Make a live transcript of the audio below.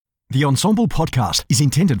The Ensemble podcast is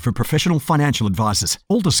intended for professional financial advisors.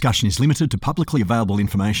 All discussion is limited to publicly available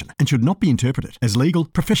information and should not be interpreted as legal,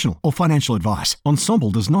 professional, or financial advice.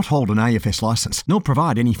 Ensemble does not hold an AFS license nor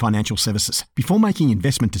provide any financial services. Before making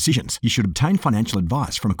investment decisions, you should obtain financial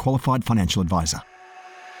advice from a qualified financial advisor.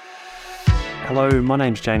 Hello, my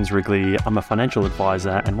name's James Wrigley. I'm a financial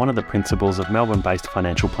advisor and one of the principals of Melbourne-based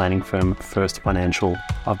financial planning firm First Financial.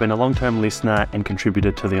 I've been a long-term listener and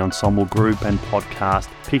contributor to the Ensemble group and podcast,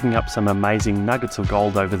 picking up some amazing nuggets of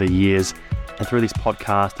gold over the years. And through this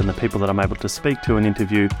podcast and the people that I'm able to speak to and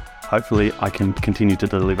interview, hopefully I can continue to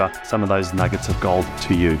deliver some of those nuggets of gold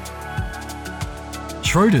to you.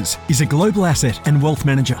 Schroders is a global asset and wealth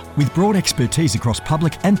manager with broad expertise across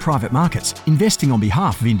public and private markets, investing on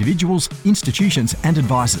behalf of individuals, institutions and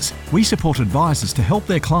advisors. We support advisors to help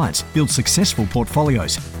their clients build successful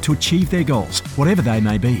portfolios to achieve their goals, whatever they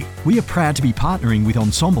may be. We are proud to be partnering with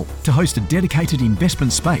Ensemble to host a dedicated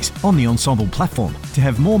investment space on the Ensemble platform to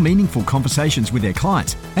have more meaningful conversations with their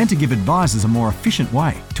clients and to give advisors a more efficient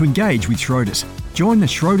way to engage with Schroders. Join the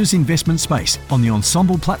Schroders investment space on the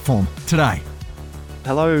Ensemble platform today.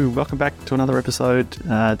 Hello, welcome back to another episode.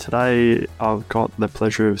 Today I've got the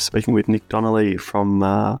pleasure of speaking with Nick Donnelly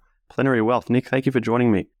from Plenary Wealth. Nick, thank you for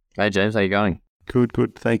joining me. Hey James, how you going?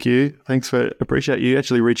 Good. Thank you. Appreciate you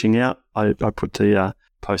actually reaching out. I put the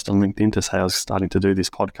post on LinkedIn to say I was starting to do this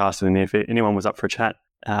podcast, and if anyone was up for a chat,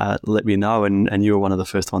 let me know, and you were one of the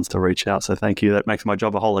first ones to reach out. So thank you. That makes my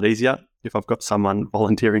job a whole lot easier if I've got someone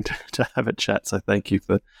volunteering to have a chat. So thank you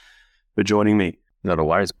for joining me. Not a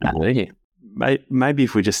worries, good to be here. Maybe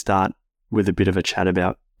if we just start with a bit of a chat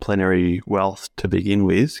about Plenary Wealth to begin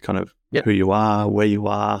with, kind of who you are, where you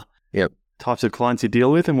are, types of clients you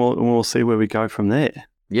deal with, and we'll see where we go from there.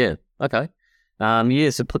 Yeah, okay.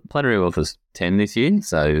 So Plenary Wealth is 10 this year,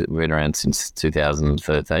 so we've been around since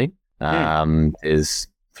 2013. There's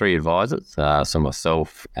 3 advisors, so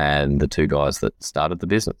myself and the 2 guys that started the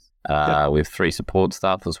business. We have 3 support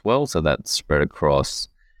staff as well, so that's spread across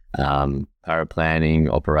paraplanning,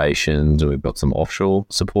 operations, and we've got some offshore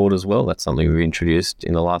support as well. That's something we've introduced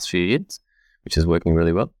in the last few years, which is working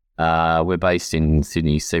really well. We're based in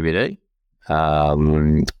Sydney CBD,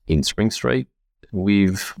 in Spring Street.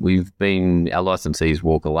 We've been, our licensee is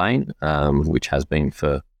Walker Lane, which has been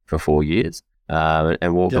for 4 years.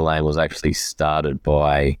 And Walker Lane was actually started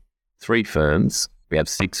by 3 firms. We have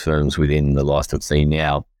 6 firms within the licensee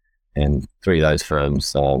now, and 3 of those firms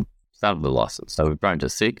started the license. So we've grown to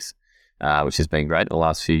 6, which has been great the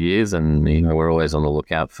last few years, and we're always on the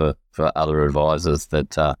lookout for other advisors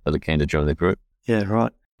that are keen to join the group. Yeah,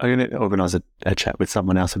 right. I'm going to organise a chat with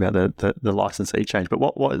someone else about the licensee change. But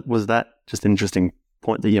what was that? Just an interesting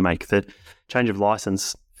point that you make. The change of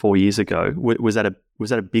license 4 years ago, was that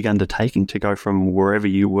a big undertaking to go from wherever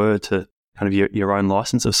you were to kind of your own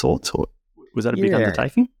license of sorts, or was that a big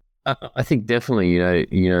undertaking? I think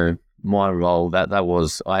definitely. My role, that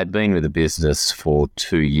was, I had been with the business for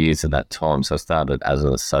 2 years at that time, so I started as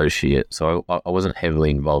an associate. So I wasn't heavily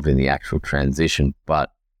involved in the actual transition,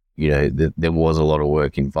 but, there was a lot of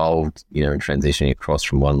work involved, in transitioning across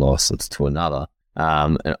from one license to another.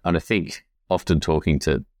 And I think often talking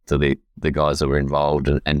to the guys that were involved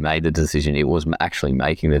and made the decision, it was actually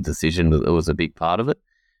making the decision that was a big part of it.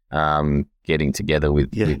 Getting together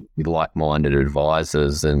with like-minded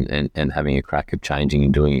advisors and having a crack of changing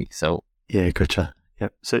and doing it yourself. Yeah, gotcha.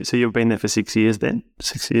 Yep. So you've been there for 6 years then?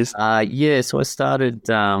 6 years? So I started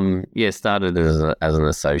as an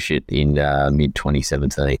associate in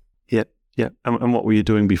mid-2017. Yep. And what were you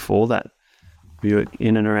doing before that? Were you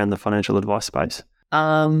in and around the financial advice space?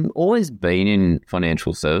 Always been in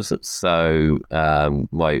financial services. So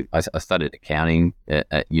I studied accounting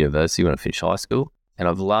at university when I finished high school. And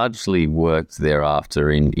I've largely worked thereafter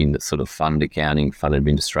in the sort of fund accounting, fund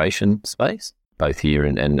administration space, both here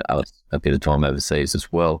and a bit of time overseas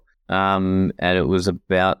as well. And it was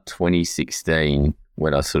about 2016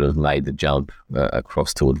 when I sort of made the jump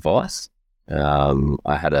across to advice.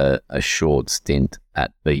 I had a short stint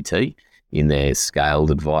at BT in their scaled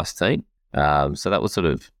advice team. So that was sort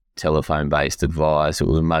of telephone-based advice. It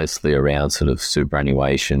was mostly around sort of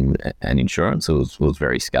superannuation and insurance. It was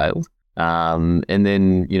very scaled. And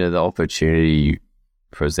then, the opportunity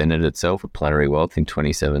presented itself at Plenary Wealth in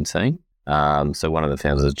 2017. So one of the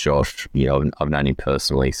founders, Josh, I've known him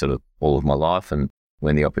personally sort of all of my life. And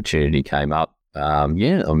when the opportunity came up, I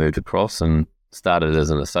moved across and started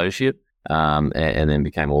as an associate, and then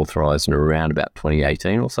became authorised in around about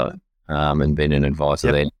 2018 or so, and been an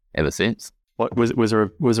advisor there ever since. What was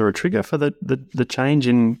there a trigger for the change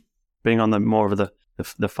in being on the more of the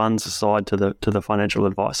funds side to the financial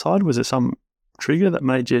advice side? Was there some trigger that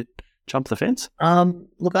made you jump the fence?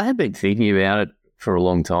 Look, I have been thinking about it for a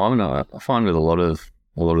long time, and I find with a lot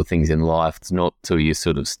of things in life, it's not till you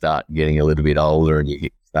sort of start getting a little bit older and you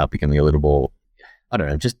start becoming a little more, I don't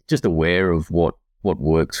know, just aware of what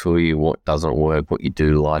works for you, what doesn't work, what you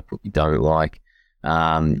do like, what you don't like.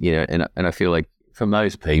 And I feel like for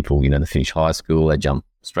most people, they finish high school, they jump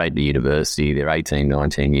straight to university, they're 18,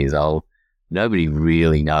 19 years old. Nobody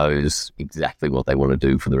really knows exactly what they want to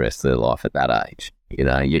do for the rest of their life at that age.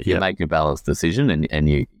 You make a balanced decision and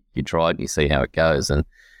you try it and you see how it goes. And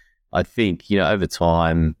I think, over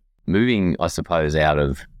time, moving, I suppose, out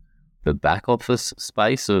of the back office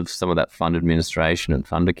space of some of that fund administration and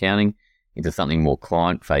fund accounting into something more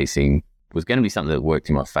client-facing was going to be something that worked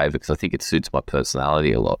in my favor because I think it suits my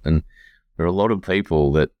personality a lot. And there are a lot of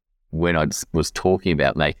people that when I was talking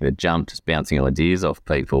about making the jump, just bouncing ideas off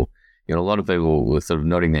people, a lot of people were sort of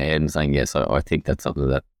nodding their head and saying, yes, I think that's something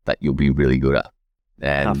that you'll be really good at.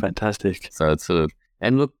 And fantastic. So it's sort of,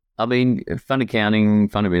 and look, I mean, fund accounting,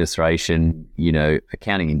 fund administration,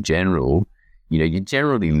 accounting in general, you're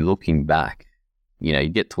generally looking back. You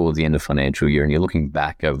get towards the end of financial year and you're looking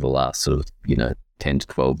back over the last sort of, 10 to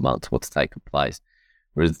 12 months, what's taken place.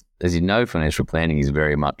 Whereas, as you know, financial planning is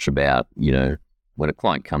very much about, when a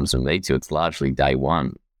client comes and meets you, it's largely day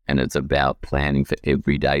one and it's about planning for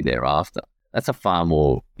every day thereafter. That's a far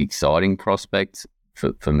more exciting prospect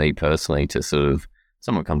for me personally to sort of,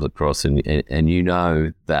 someone comes across and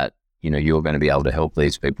that, you're going to be able to help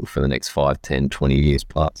these people for the next 5, 10, 20 years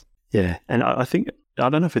plus. Yeah. And I think, I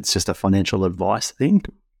don't know if it's just a financial advice thing.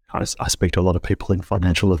 I speak to a lot of people in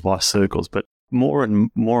financial advice circles, but more and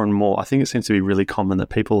more, I think it seems to be really common that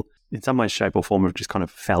people, in some way, shape or form, have just kind of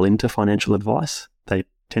fell into financial advice. They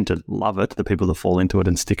tend to love it. The people that fall into it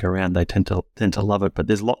and stick around, they tend to love it. But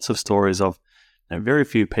there's lots of stories of very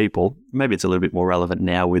few people. Maybe it's a little bit more relevant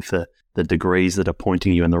now with the degrees that are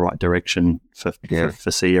pointing you in the right direction for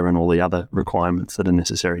FASEA and all the other requirements that are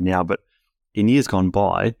necessary now. But in years gone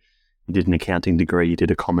by, you did an accounting degree, you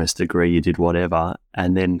did a commerce degree, you did whatever,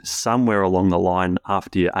 and then somewhere along the line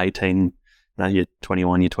after you're 18, now you're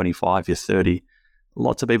 21, you're 25, you're 30,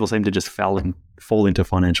 lots of people seem to just fall into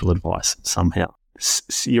financial advice somehow.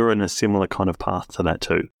 You're in a similar kind of path to that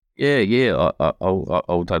too. Yeah,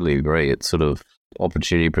 I'll totally agree. It's sort of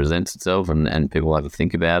opportunity presents itself and people have to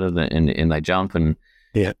think about it and they jump and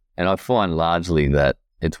I find largely that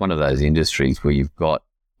it's one of those industries where you've got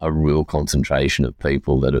a real concentration of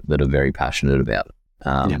people that are very passionate about it.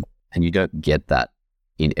 And you don't get that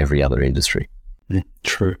in every other industry. Yeah,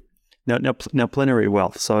 true. Now, Plenary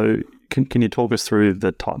Wealth. So, can you talk us through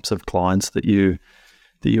the types of clients that you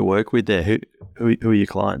work with there? Who are your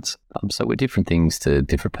clients? So we're different things to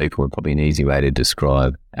different people, and probably an easy way to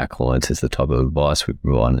describe our clients is the type of advice we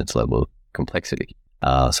provide and its level of complexity.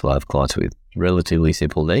 So I have clients with relatively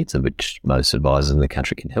simple needs, of which most advisors in the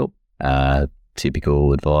country can help.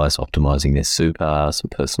 Typical advice, optimizing their super, some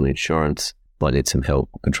personal insurance, might need some help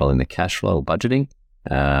controlling their cash flow or budgeting,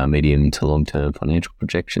 medium to long-term financial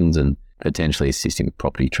projections, and potentially assisting with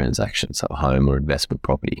property transactions, so home or investment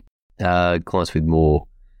property. Clients with more,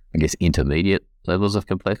 intermediate levels of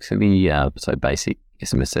complexity, so basic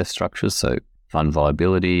SMSF structures, so fund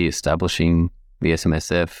viability, establishing the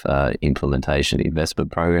SMSF, implementation of the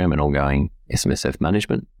investment program and ongoing SMSF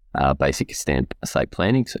management, basic estate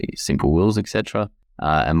planning, so your simple wills, etc.,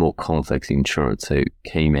 and more complex insurance, so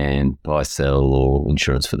key man, buy, sell, or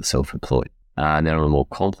insurance for the self-employed. And then on the more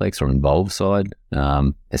complex or involved side,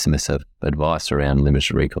 SMSF advice around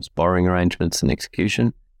limited recourse borrowing arrangements and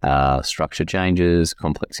execution, structure changes,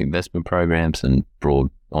 complex investment programs, and broad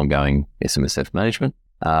ongoing SMSF management.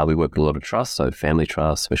 We work with a lot of trusts, so family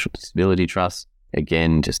trusts, special disability trusts.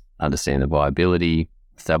 Again, just understand the viability,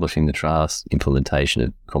 establishing the trust, implementation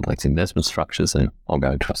of complex investment structures, and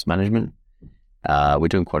ongoing trust management. We're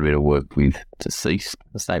doing quite a bit of work with deceased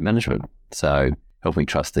estate management, so helping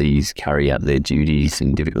trustees carry out their duties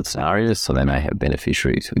in difficult scenarios. So they may have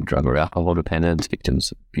beneficiaries with drug or alcohol dependence,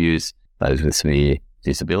 victims of abuse, those with severe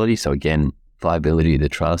disability. So again, viability of the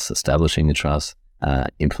trust, establishing the trust,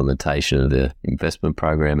 implementation of the investment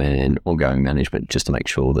program, and ongoing management just to make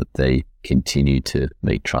sure that they continue to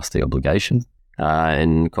meet trustee obligations.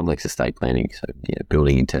 And complex estate planning, so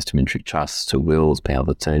building in testamentary trusts to wills, power of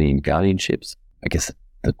attorney, and guardianships. I guess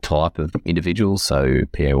the type of individuals, so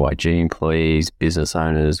PAYG employees, business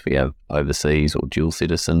owners, we have overseas or dual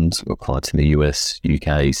citizens, we've got clients in the US,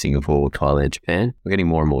 UK, Singapore, Thailand, Japan. We're getting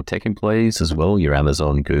more and more tech employees as well, your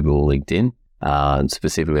Amazon, Google, LinkedIn, and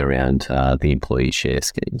specifically around the employee share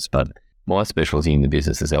schemes. But my specialty in the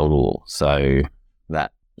business is elder law, so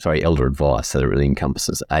that elder advice. So it really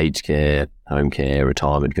encompasses aged care, home care,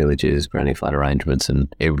 retirement villages, granny flat arrangements,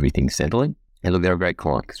 and everything settling. And look, they're a great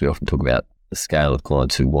client because we often talk about the scale of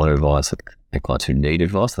clients who want advice and clients who need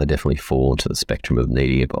advice. They definitely fall into the spectrum of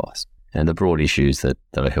needing advice. And the broad issues that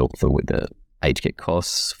are helpful with the aged care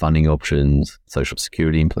costs, funding options, social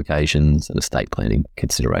security implications, and estate planning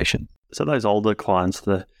consideration. So those older clients,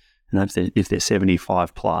 if they're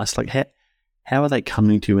 75 plus, like how are they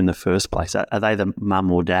coming to you in the first place? Are they the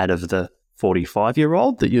mum or dad of the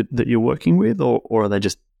 45-year-old that you're working with, or are they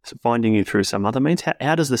just finding you through some other means?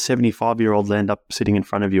 How does the 75-year-old end up sitting in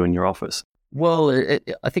front of you in your office? Well,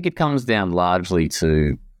 I think it comes down largely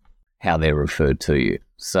to how they're referred to you.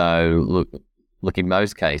 So look, in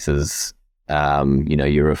most cases, your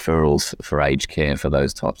referrals for aged care for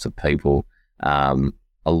those types of people,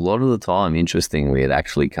 a lot of the time, interestingly, it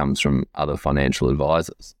actually comes from other financial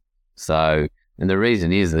advisors. So, and the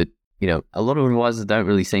reason is that, a lot of advisors don't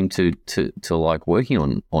really seem to like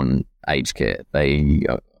working on aged care.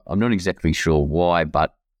 I'm not exactly sure why,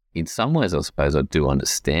 but in some ways, I suppose I do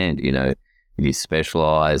understand, it is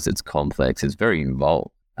specialised, it's complex, it's very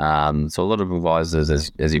involved. So a lot of advisors,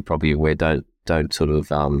 as you're probably aware, don't sort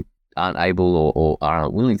of, aren't able or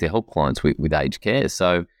aren't willing to help clients with aged care.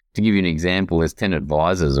 So to give you an example, there's 10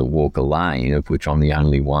 advisors at Walker Lane, of which I'm the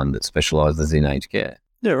only one that specialises in aged care.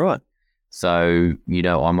 Yeah, right. So,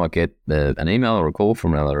 I might get an email or a call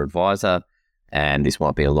from another advisor, and this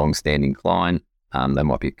might be a long-standing client. They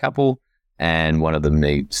might be a couple, and one of them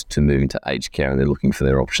needs to move into aged care, and they're looking for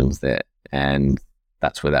their options there. And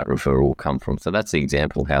that's where that referral will come from. So that's the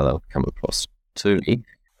example of how they'll come across to me.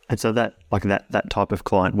 And so that type of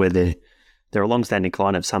client where they're a long-standing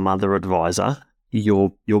client of some other advisor,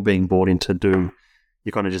 you're being brought in to do,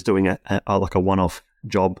 you're kind of just doing a one-off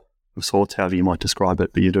job of sorts, however you might describe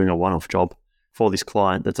it, but you're doing a one-off job for this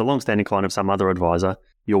client that's a long-standing client of some other advisor.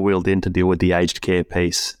 You're wheeled in to deal with the aged care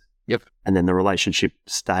piece. Yep. And then the relationship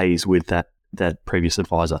stays with that previous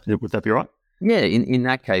advisor. Would that be right? Yeah, in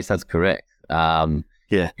that case, that's correct.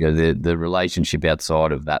 Yeah. The relationship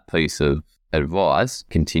outside of that piece of advice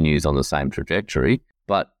continues on the same trajectory,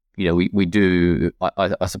 but we do,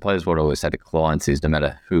 I suppose what I always say to clients is no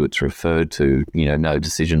matter who it's referred to, no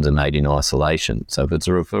decisions are made in isolation. So if it's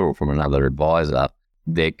a referral from another advisor,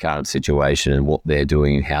 their current situation and what they're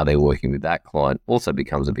doing and how they're working with that client also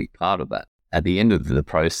becomes a big part of that. At the end of the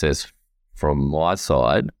process, from my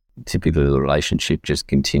side, typically the relationship just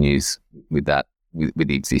continues with that, with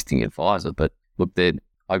the existing advisor. But look,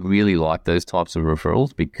 I really like those types of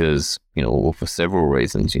referrals because, for several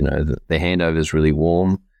reasons, the handover is really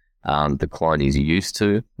warm. The client is used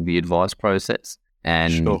to the advice process,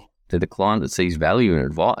 and sure, they're the client that sees value in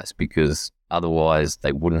advice because otherwise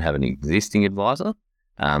they wouldn't have an existing advisor,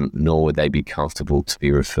 nor would they be comfortable to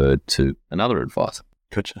be referred to another advisor.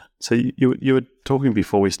 Gotcha. So you were talking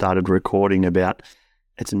before we started recording about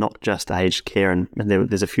it's not just aged care, and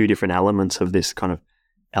there's a few different elements of this kind of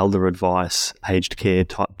elder advice, aged care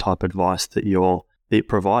type advice that you're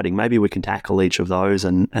providing. Maybe we can tackle each of those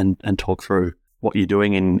and talk through what you're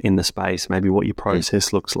doing in the space, maybe what your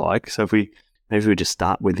process looks like. So if we just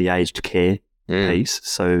start with the aged care piece.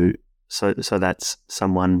 So that's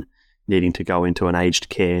someone needing to go into an aged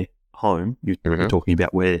care home. You're talking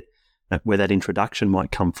about where that introduction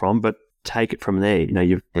might come from, but take it from there.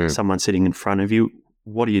 You've someone sitting in front of you.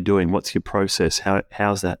 What are you doing? What's your process?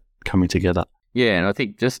 How's that coming together? Yeah, and I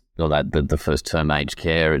think just the first term aged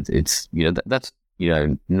care, it's that's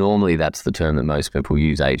normally that's the term that most people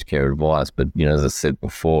use, aged care advice. But as I said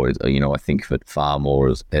before, I think of it far more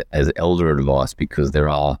as elder advice because there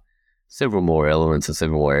are several more elements and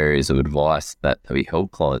several more areas of advice that we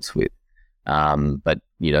help clients with. But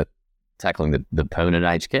tackling the permanent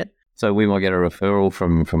aged care. So we might get a referral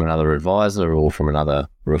from another advisor or from another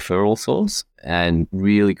referral source, and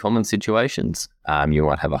really common situations. You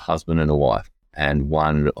might have a husband and a wife, and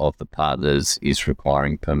one of the partners is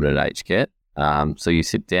requiring permanent aged care. So you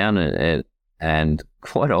sit down and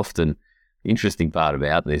quite often, the interesting part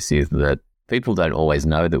about this is that people don't always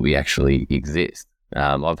know that we actually exist.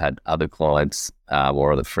 I've had other clients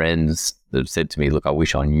or other friends that have said to me, look, I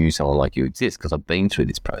wish I knew someone like you exist because I've been through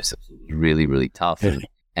this process. It's really, really tough.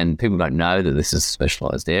 And people don't know that this is a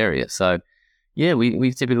specialised area. So, yeah,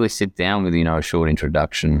 we typically sit down with, a short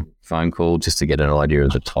introduction phone call just to get an idea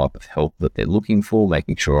of the type of help that they're looking for,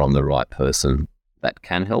 making sure I'm the right person that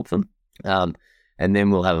can help them. And then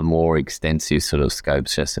we'll have a more extensive sort of scope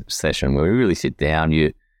session where we really sit down.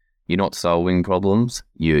 You're not solving problems.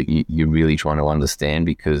 You're really trying to understand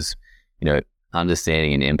because,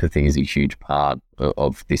 understanding and empathy is a huge part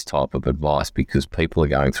of this type of advice because people are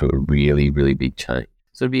going through a really, really big change.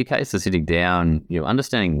 So it'd be a case of sitting down,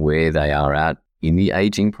 understanding where they are at in the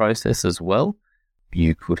aging process as well.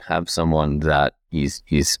 You could have someone that is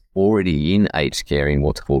already in aged care in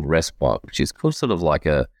what's called respite, which is called sort of like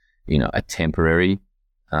a temporary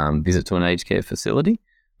visit to an aged care facility,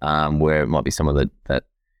 where it might be someone that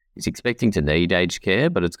is expecting to need aged care,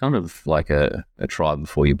 but it's kind of like a try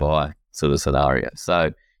before you buy sort of scenario.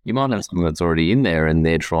 So you might have someone that's already in there and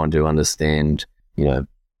they're trying to understand,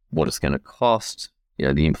 what it's going to cost,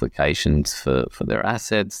 the implications for their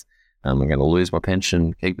assets. I'm going to lose my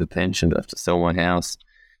pension, keep the pension, do I have to sell my house?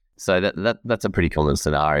 So that's a pretty common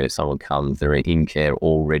scenario. Someone comes, they're in care,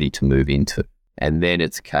 all ready to move into. And then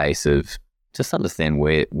it's a case of just understand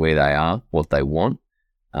where they are, what they want,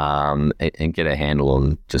 and get a handle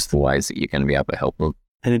on just the ways that you're going to be able to help them.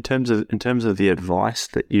 And in terms of the advice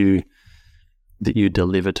that you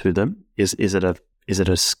deliver to them, is it a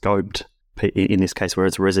scoped, in this case where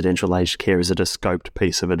it's residential aged care, is it a scoped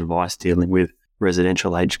piece of advice dealing with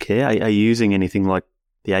residential aged care? Are you using anything like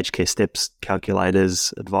the aged care steps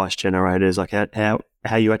calculators, advice generators? Like how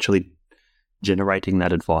are you actually generating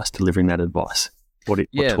that advice, delivering that advice? What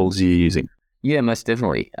tools are you using? Yeah, most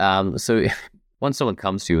definitely. So once someone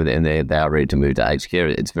comes to you and they are ready to move to aged care,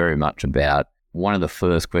 it's very much about, one of the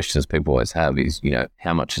first questions people always have is,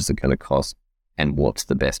 how much is it going to cost and what's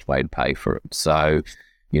the best way to pay for it? So,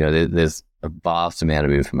 there's a vast amount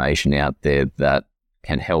of information out there that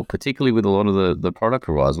can help, particularly with a lot of the product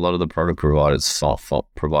providers. A lot of the product providers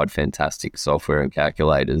provide fantastic software and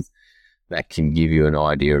calculators that can give you an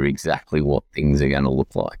idea of exactly what things are going to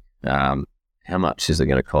look like. How much is it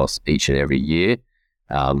going to cost each and every year?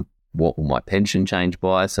 What will my pension change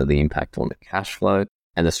by? So the impact on the cash flow.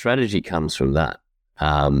 And the strategy comes from that.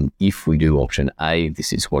 If we do option A,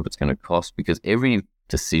 this is what it's going to cost, because every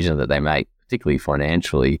decision that they make, particularly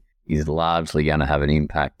financially, is largely going to have an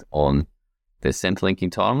impact on their Centrelink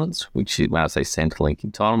entitlements, which is, when I say Centrelink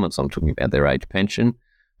entitlements, I'm talking about their age pension,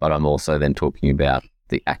 but I'm also then talking about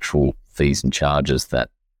the actual fees and charges that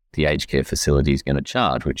the aged care facility is going to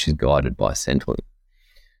charge, which is guided by Centrelink.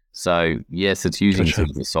 So yes, it's using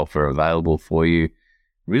the software available for you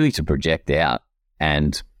really to project out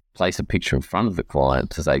and place a picture in front of the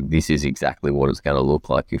client to say, this is exactly what it's going to look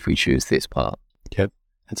like if we choose this part. Yep.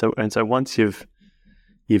 And so once you've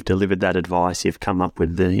delivered that advice, you've come up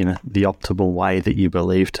with the optimal way that you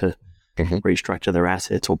believe to restructure their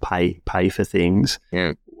assets or pay for things.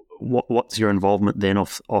 Yeah. What's your involvement then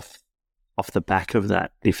off the back of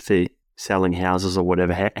that? If they're selling houses or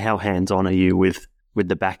whatever, how hands-on are you with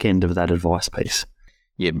the back end of that advice piece?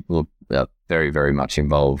 Yeah, well, very, very much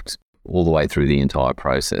involved all the way through the entire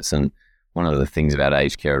process. And one of the things about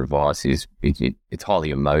aged care advice is it's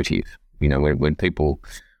highly emotive.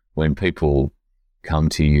 When people come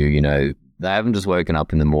to you, they haven't just woken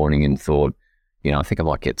up in the morning and thought, I think I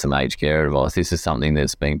might get some aged care advice. This is something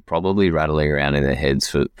that's been probably rattling around in their heads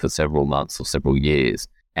for several months or several years.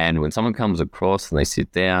 And when someone comes across and they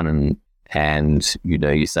sit down and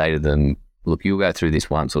you say to them, look, you'll go through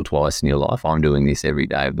this once or twice in your life. I'm doing this every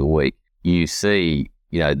day of the week. You see,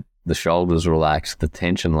 the shoulders relax, the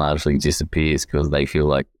tension largely disappears because they feel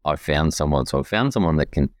like I found someone. So I found someone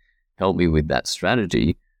that can help me with that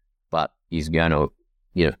strategy, but is going to,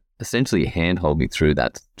 essentially handhold me through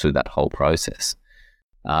that whole process.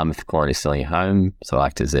 If the client is selling a home, so I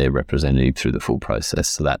act as their representative through the full process.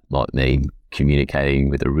 So that might mean communicating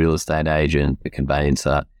with a real estate agent, a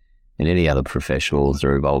conveyancer, and any other professionals that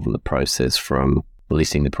are involved in the process from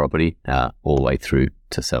listing the property all the way through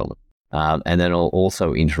to settlement. And then I'll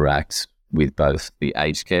also interact with both the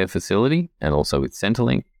aged care facility and also with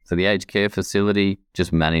Centrelink. So the aged care facility,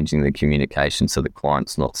 just managing the communication so the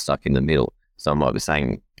client's not stuck in the middle. So I might be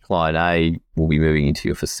saying, client A will be moving into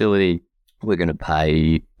your facility. We're going to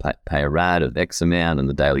pay a RAD of X amount and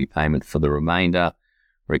the daily payment for the remainder.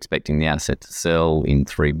 We're expecting the asset to sell in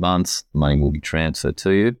 3 months. The money will be transferred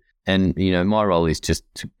to you. And, my role is just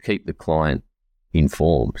to keep the client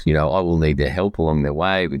informed. I will need their help along their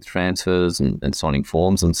way with transfers and signing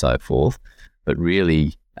forms and so forth. But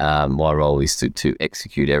really, my role is to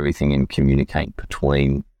execute everything and communicate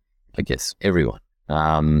between, everyone.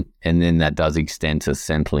 And then that does extend to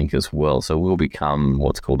Centrelink as well. So we'll become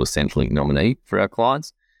what's called a Centrelink nominee for our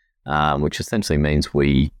clients, which essentially means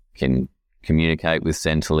we can communicate with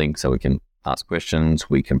Centrelink, so we can ask questions,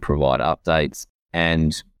 we can provide updates.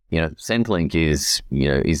 And Centrelink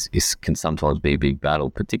can sometimes be a big battle,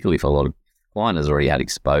 particularly if a lot of client has already had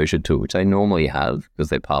exposure to it, which they normally have because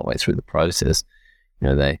they're partway through the process.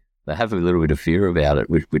 They have a little bit of fear about it,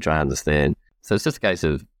 which I understand. So it's just a case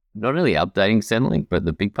of not really updating Centrelink, but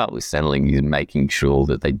the big part with Centrelink is making sure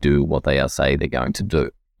that they do what they say they're going to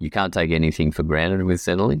do. you can't take anything for granted with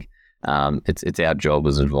Centrelink. It's our job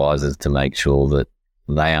as advisors to make sure that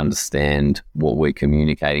they understand what we're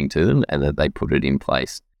communicating to them and that they put it in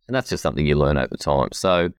place. And that's just something you learn over time.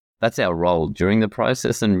 So that's our role during the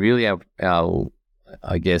process, and really our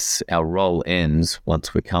role ends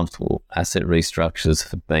once we're comfortable. Asset restructures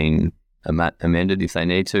have been amended if they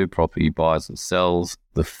need to, property buys and sells,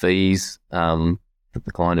 the fees that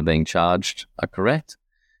the client are being charged are correct.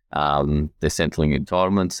 Their Centrelink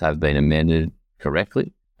entitlements have been amended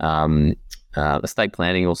correctly. Estate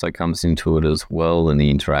planning also comes into it as well, and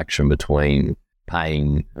the interaction between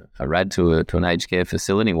paying a RAD to an aged care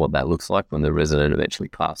facility, what that looks like when the resident eventually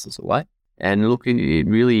passes away. And look,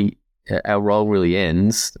 our role really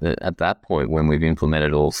ends at that point when we've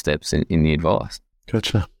implemented all steps in the advice.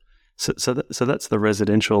 Gotcha. So that's the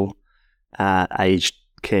residential aged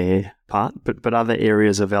care part, but other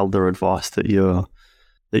areas of elder advice that you're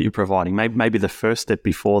providing, maybe the first step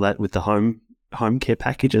before that with the home care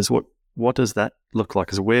packages. What does that look like?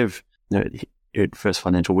 Because we've, at First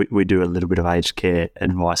Financial, we do a little bit of aged care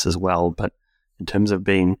advice as well, but in terms of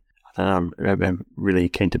being, I'm really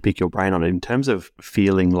keen to pick your brain on it, in terms of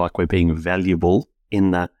feeling like we're being valuable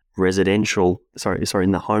in the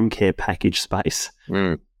in the home care package space.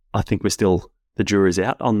 I think we're still, the jury's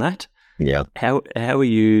out on that. Yeah. How are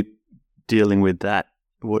you dealing with that?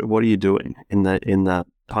 What are you doing in the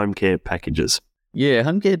home care packages? Yeah,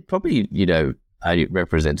 home care probably, it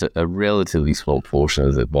represents a relatively small portion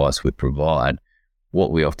of the advice we provide.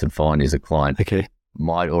 What we often find is a client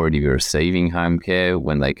might already be receiving home care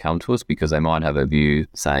when they come to us, because they might have a view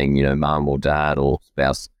saying, mum or dad or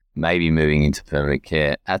spouse may be moving into permanent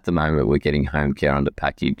care. At the moment, we're getting home care under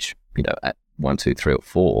package, at 1, 2, 3 or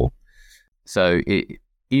 4. So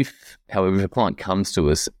however, if a client comes to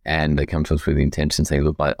us and they come to us with the intention saying,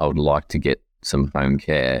 look, I would like to get some home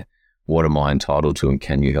care, what am I entitled to, and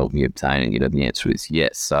can you help me obtain it? The answer is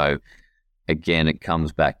yes. So again, it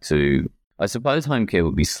comes back to, I suppose home care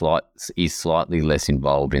would be slightly less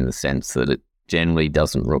involved in the sense that it generally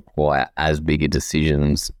doesn't require as big a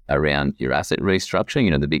decisions around your asset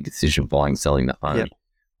restructuring. The big decision of buying, selling the home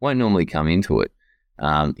won't normally come into it.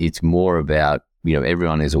 It's more about,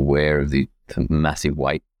 everyone is aware of the massive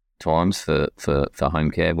wait times for home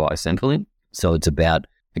care via Centrelink. So it's about,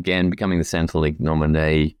 again, becoming the Centrelink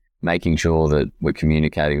nominee, making sure that we're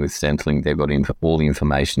communicating with Centrelink. They've got all the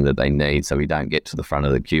information that they need, so we don't get to the front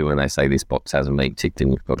of the queue and they say this box hasn't been ticked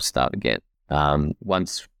and we've got to start again.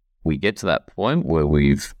 Once we get to that point where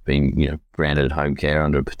we've been, granted home care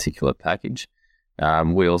under a particular package,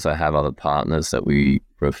 we also have other partners that we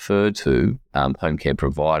refer to, home care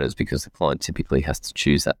providers, because the client typically has to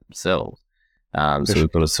choose that themselves. So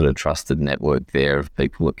we've got a sort of trusted network there of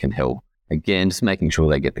people that can help. Again, just making sure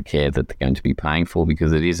they get the care that they're going to be paying for,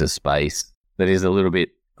 because it is a space that is a little bit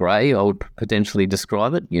grey, I would potentially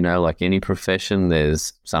describe it. Like any profession,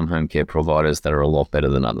 there's some home care providers that are a lot better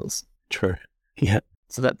than others. True. Yeah.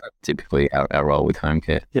 So that's typically our role with home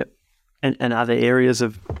care. Yep. And other areas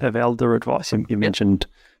of elder advice? You mentioned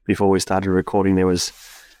before we started recording there was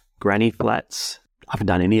granny flats. I haven't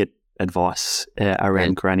done any advice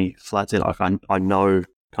around granny flats. Like I know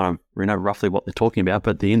kind of roughly what they're talking about,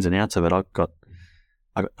 but the ins and outs of it, I've got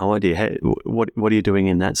no idea. What are you doing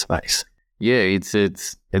in that space? Yeah, it's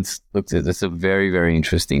a very, very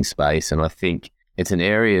interesting space, and I think it's an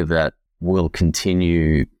area that will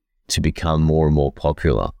continue to become more and more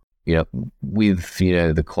popular. With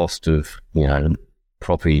the cost of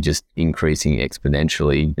property just increasing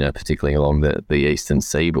exponentially, particularly along the eastern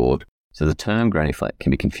seaboard. So the term granny flat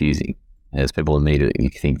can be confusing, as people immediately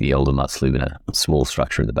think the elder must live in a small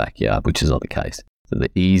structure in the backyard, which is not the case. So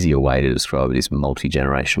the easier way to describe it is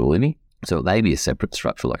multi-generational living. So it may be a separate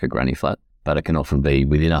structure like a granny flat, but it can often be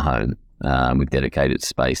within a home with dedicated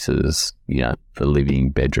spaces, for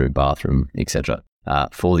living, bedroom, bathroom, etc.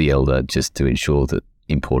 For the elder, just to ensure that,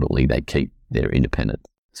 importantly, they keep their independence.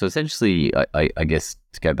 So essentially, I guess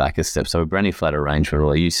to go back a step, so a granny flat arrangement,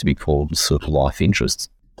 or it used to be called sort of life interests.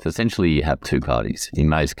 So essentially, you have two parties. In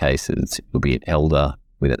most cases, it will be an elder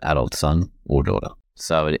with an adult son or daughter.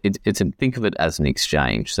 So think of it as an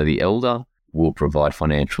exchange. So the elder will provide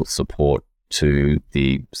financial support to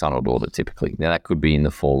the son or daughter typically. Now, that could be in the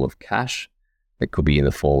form of cash, that could be in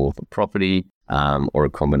the form of a property, or a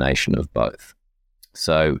combination of both.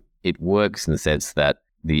 So it works in the sense that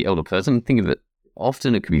the elder person, think of it,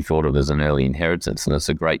 often it could be thought of as an early inheritance, and it's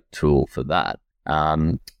a great tool for that.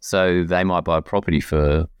 So they might buy a property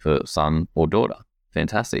for son or daughter.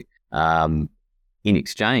 Fantastic. In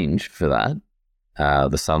exchange for that,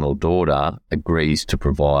 the son or daughter agrees to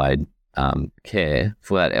provide care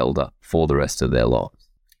for that elder for the rest of their lives.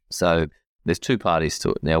 So there's two parties to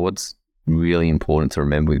it. Now, what's really important to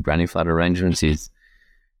remember with granny flat arrangements is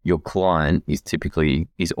your client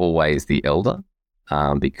is always the elder,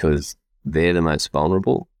 because they're the most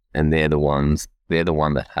vulnerable and they're the one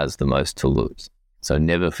that has the most to lose. So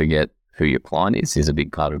never forget who your client is a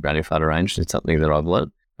big part of granny flat arrangements. It's something that I've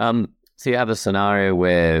learned. So you have a scenario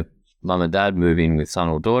where mum and dad move in with son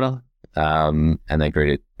or daughter, and they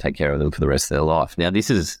agree to take care of them for the rest of their life. Now, this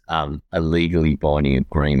is a legally binding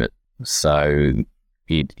agreement. So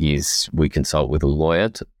we consult with a lawyer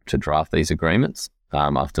to draft these agreements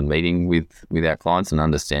after meeting with our clients and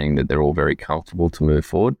understanding that they're all very comfortable to move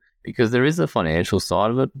forward, because there is a financial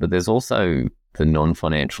side of it, but there's also the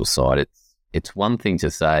non-financial side. It's one thing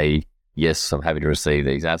to say, yes, I'm happy to receive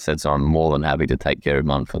these assets. I'm more than happy to take care of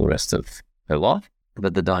mum for the rest of her life.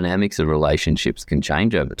 But the dynamics of relationships can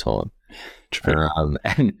change over time.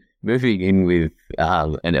 And moving in with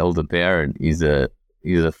an elder parent is a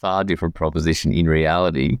far different proposition in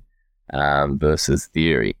reality versus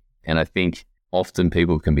theory. And I think often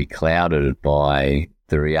people can be clouded by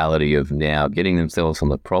the reality of now getting themselves on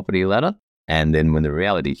the property ladder. And then when the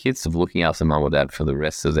reality hits of looking after mum or dad for the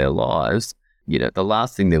rest of their lives, the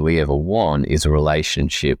last thing that we ever want is a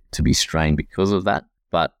relationship to be strained because of that.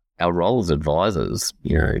 But our role as advisors,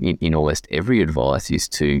 in almost every advice is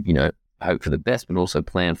to, hope for the best, but also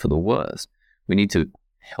plan for the worst. We need to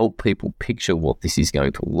help people picture what this is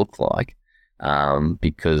going to look like,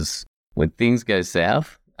 because when things go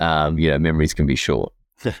south, memories can be short.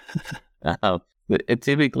 But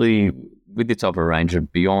typically, with this type of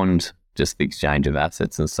arrangement, beyond just the exchange of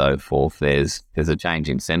assets and so forth, there's a change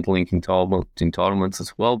in Centrelink entitlements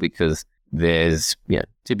as well, because there's,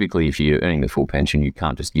 typically if you're earning the full pension, you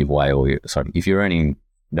can't just give away if you're earning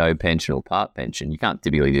no pension or part pension, you can't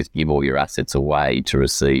typically just give all your assets away to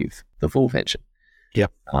receive the full pension.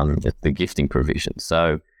 Yep. The gifting provision.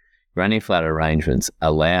 So granny flat arrangements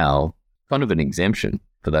allow kind of an exemption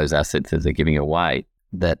for those assets that they're giving away,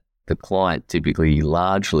 that the client typically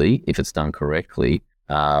largely, if it's done correctly,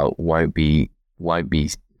 won't be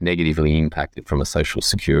negatively impacted from a social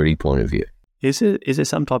security point of view. Is there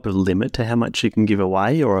some type of limit to how much you can give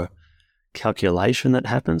away, or a calculation that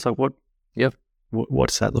happens? Like what? Yep. What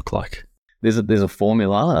does that look like? There's a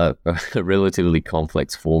formula, a relatively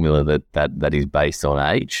complex formula that is based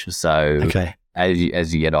on age. So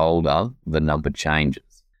as you get older, the number changes.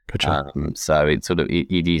 Gotcha. So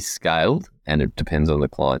it is scaled, and it depends on the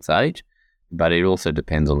client's age, but it also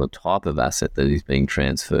depends on the type of asset that is being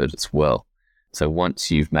transferred as well. So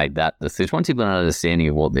once you've made that decision, once you've got an understanding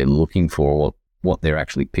of what they're looking for, what they're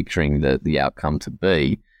actually picturing the outcome to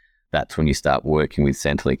be, that's when you start working with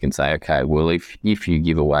Centrelink and say, okay, well, if you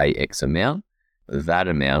give away X amount, that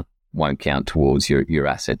amount won't count towards your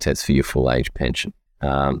asset test for your full age pension.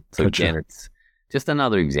 So Gotcha. Again, it's just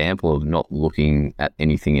another example of not looking at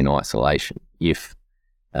anything in isolation. If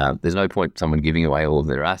there's no point someone giving away all of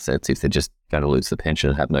their assets if they're just going to lose the pension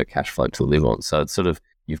and have no cash flow to live on. So it's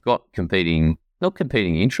you've got not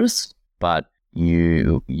competing interests, but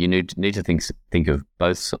you need to think of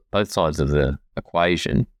both sides of the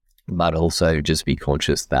equation, but also just be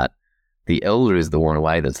conscious that the elder is the one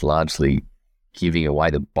away that's largely giving away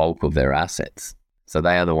the bulk of their assets. So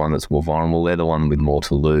they are the one that's more vulnerable. They're the one with more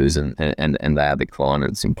to lose, and they are the client.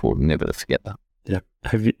 It's important never to forget that. Yeah.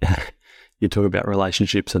 You talk about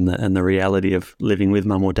relationships and the reality of living with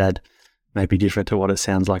mum or dad may be different to what it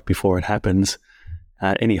sounds like before it happens.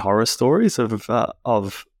 Any horror stories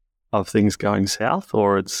of things going south,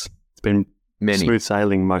 or it's been Many. Smooth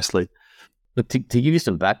sailing mostly? But to give you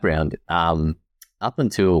some background, up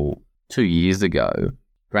until 2 years ago,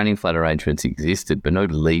 granny flat arrangements existed, but no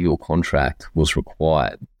legal contract was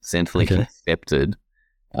required. Centrelink accepted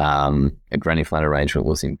a granny flat arrangement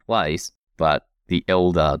was in place, but the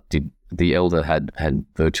elder had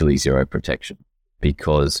virtually zero protection,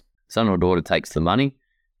 because son or daughter takes the money,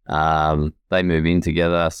 they move in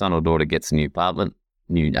together, son or daughter gets a new partner,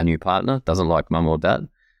 doesn't like mum or dad.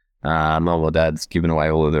 Mum or dad's given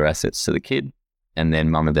away all of their assets to the kid, and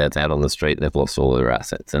then mum and dad's out on the street, they've lost all of their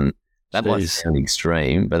assets. And that might sound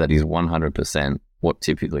extreme, but that is 100% what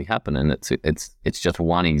typically happens. And it's just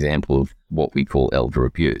one example of what we call elder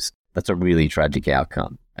abuse. That's a really tragic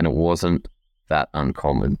outcome, and it wasn't that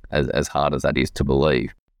uncommon, as hard as that is to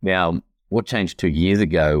believe. Now, what changed 2 years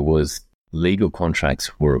ago was legal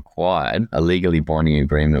contracts were required, a legally binding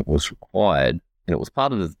agreement was required, and it was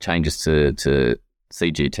part of the changes to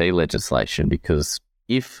CGT legislation, because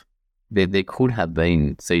if there could have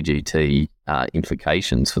been CGT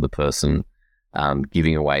implications for the person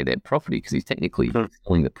giving away their property, because he's technically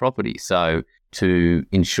selling the property. So to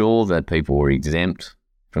ensure that people were exempt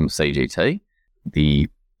from CGT, the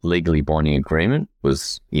legally binding agreement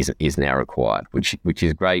is now required, which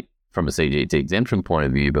is great from a CGT exemption point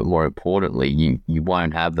of view, but more importantly, you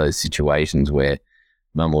won't have those situations where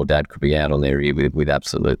mum or dad could be out on their ear with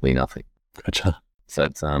absolutely nothing. Gotcha. So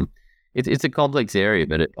it's a complex area,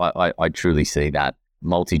 but I truly see that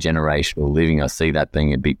multi-generational living, I see that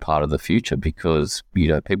being a big part of the future, because,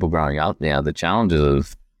 people growing up now, the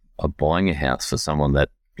challenges of buying a house for someone that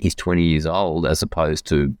is 20 years old, as opposed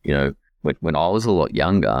to, when I was a lot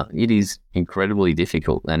younger, it is incredibly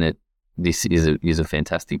difficult, and this is a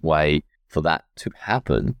fantastic way for that to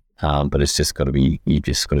happen. But it's just got to be, you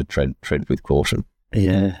just got to tread with caution.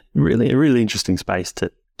 Yeah, really, a really interesting space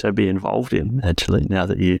to be involved in, actually, now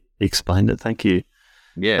that you explained it. Thank you.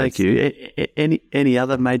 Yeah. Thank you. Any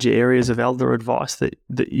other major areas of elder advice that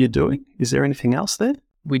you're doing? Is there anything else there?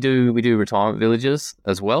 We do retirement villages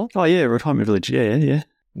as well. Oh, yeah, retirement village. Yeah.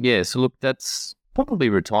 Yeah, so look, that's probably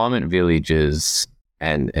retirement villages,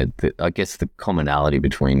 and I guess the commonality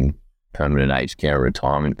between permanent aged care and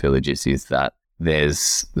retirement villages is that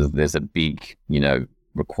there's a big,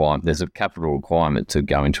 requirement. There's a capital requirement to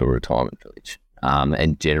go into a retirement village,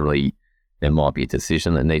 and generally there might be a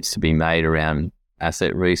decision that needs to be made around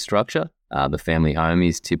asset restructure. The family home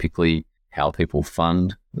is typically how people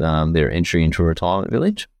fund their entry into a retirement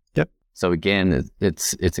village. Yep. So again,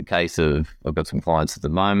 it's a case of, I've got some clients at the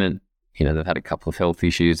moment, they've had a couple of health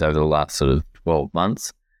issues over the last sort of 12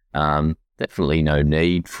 months. Definitely no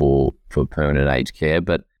need for permanent aged care,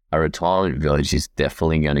 but a retirement village is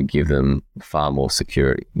definitely going to give them far more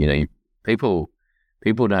security. People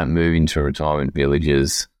don't move into retirement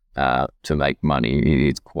villages to make money.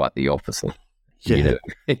 It's quite the opposite. Yeah.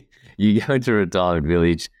 You go to a retirement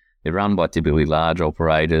village, they're run by typically large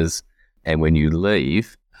operators, and when you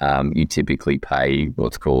leave, you typically pay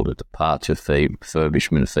what's called a departure fee,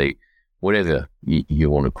 refurbishment fee, whatever you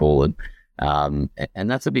want to call it.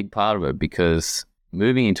 And that's a big part of it, because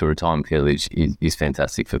moving into a retirement village is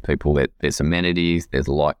fantastic for people. There's amenities, there's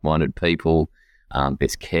like-minded people,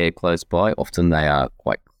 there's care close by. Often they are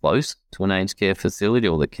quite close to an aged care facility,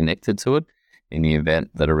 or they're connected to it in the event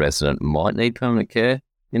that a resident might need permanent care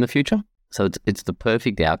in the future. So it's the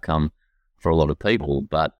perfect outcome for a lot of people.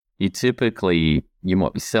 But you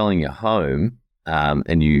might be selling your home,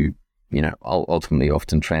 and you ultimately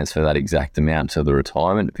often transfer that exact amount to the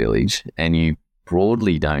retirement village, and you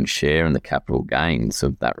broadly don't share in the capital gains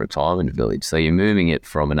of that retirement village. So you're moving it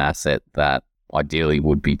from an asset that ideally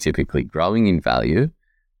would be typically growing in value,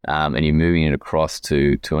 and you're moving it across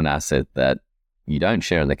to an asset that you don't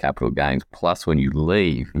share in the capital gains. Plus, when you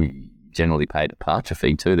leave, you generally pay a departure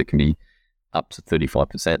fee too that can be up to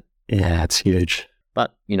 35%. Yeah, it's huge.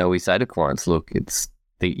 But, we say to clients, look,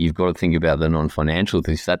 you've got to think about the non-financial.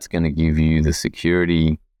 If that's going to give you the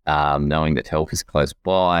security, knowing that health is close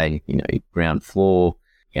by, ground floor,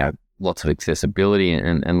 lots of accessibility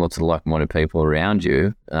and lots of like-minded people around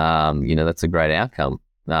you, that's a great outcome.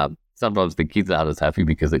 Sometimes the kids aren't as happy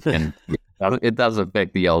because it does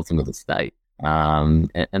affect the ultimate estate. And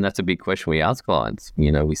that's a big question we ask clients.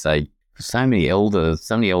 We say, for so many elders,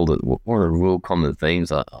 one of the real common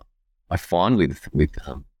themes I find with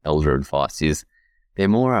elder advice is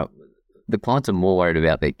the clients are more worried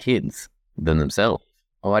about their kids than themselves.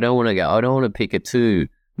 I don't want to pick a too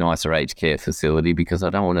nicer aged care facility because I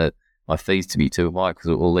don't want my fees to be too high, because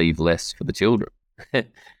it will leave less for the children.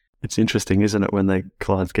 It's interesting, isn't it, when the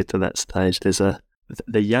clients get to that stage? There's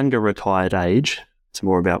the younger retired age, it's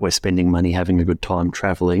more about we're spending money, having a good time,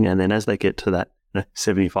 travelling, and then as they get to that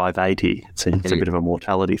 75, 80, it's a bit of a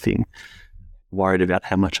mortality thing, worried about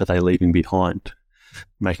how much are they leaving behind,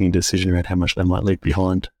 making a decision around how much they might leave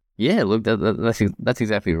behind. Yeah, look, that's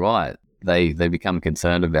exactly right. They become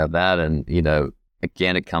concerned about that, and,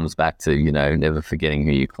 again, it comes back to, never forgetting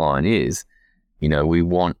who your client is. We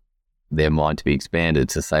want their mind to be expanded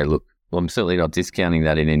to say, look, well, I'm certainly not discounting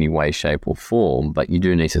that in any way, shape or form, but you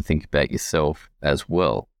do need to think about yourself as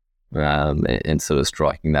well, and sort of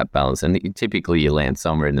striking that balance. And typically you land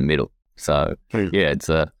somewhere in the middle. So yeah, it's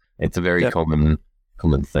a very common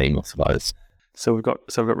theme, I suppose. So we've got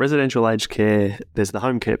residential aged care, there's the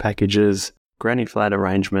home care packages, granny flat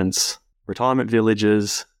arrangements, retirement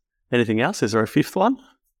villages. Anything else? Is there a fifth one?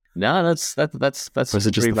 No, that's or is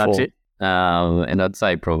it just pretty much four? it. And I'd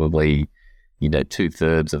say probably,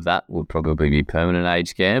 2/3 of that would probably be permanent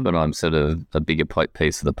aged care, but I'm sort of a bigger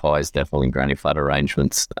piece of the pie is definitely granny flat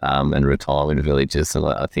arrangements and retirement villages. So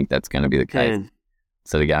I think that's going to be the case.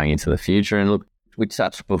 Sort of going into the future. And look, we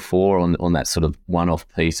touched before on that sort of one-off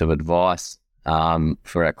piece of advice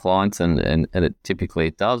for our clients, and it typically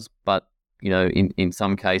it does. But, in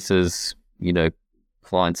some cases,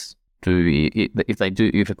 clients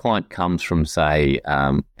if a client comes from, say,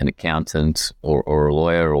 an accountant or a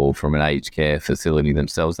lawyer or from an aged care facility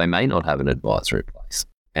themselves, they may not have an advisor in place.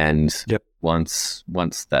 And once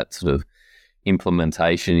that sort of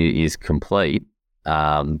implementation is complete,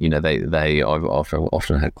 I've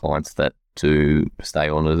often had clients that to stay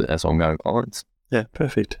on as ongoing clients. Yeah,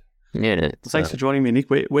 perfect. Yeah. Thanks for joining me, Nick.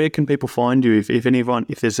 Where can people find you if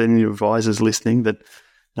there's any advisors listening that,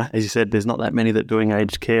 as you said, there's not that many that are doing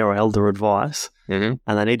aged care or elder advice, and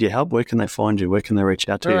they need your help? Where can they find you? Where can they reach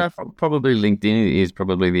out to you? Probably LinkedIn is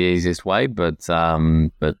probably the easiest way, but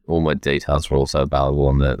all my details are also available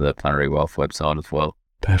on the Plenary Wealth website as well.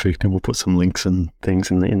 Perfect. And we'll put some links and things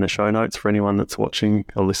in the show notes for anyone that's watching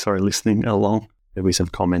or listening along. There'll be some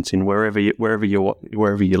comments in wherever you're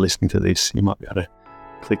listening to this. You might be able to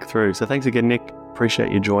click through. So thanks again, Nick.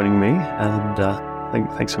 Appreciate you joining me, and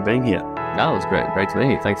thanks for being here. No, it was great to be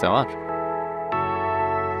here. Thanks so much.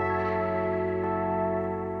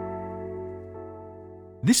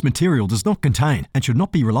 This material does not contain and should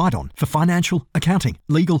not be relied on for financial, accounting,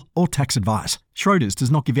 legal or tax advice. Schroders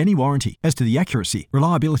does not give any warranty as to the accuracy,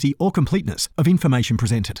 reliability or completeness of information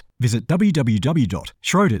presented. Visit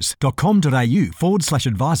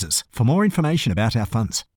www.schroders.com.au/advisors for more information about our funds.